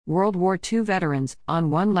World War II veterans,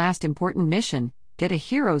 on one last important mission, get a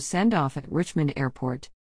hero's send-off at Richmond Airport.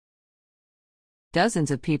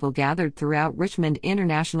 Dozens of people gathered throughout Richmond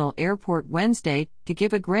International Airport Wednesday to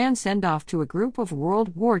give a grand send-off to a group of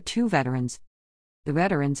World War II veterans. The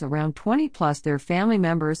veterans, around 20 plus their family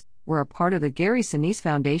members, were a part of the Gary Sinise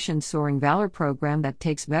Foundation's Soaring Valor program that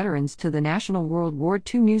takes veterans to the National World War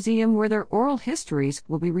II Museum where their oral histories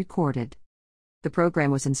will be recorded. The program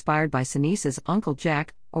was inspired by Sinise's Uncle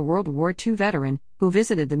Jack, a World War II veteran, who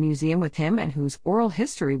visited the museum with him and whose oral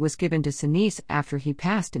history was given to Sinise after he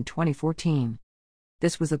passed in 2014.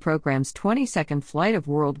 This was the program's 22nd flight of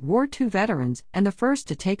World War II veterans and the first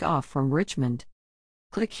to take off from Richmond.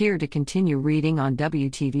 Click here to continue reading on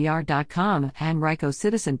WTVR.com and Rico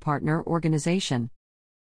Citizen Partner Organization.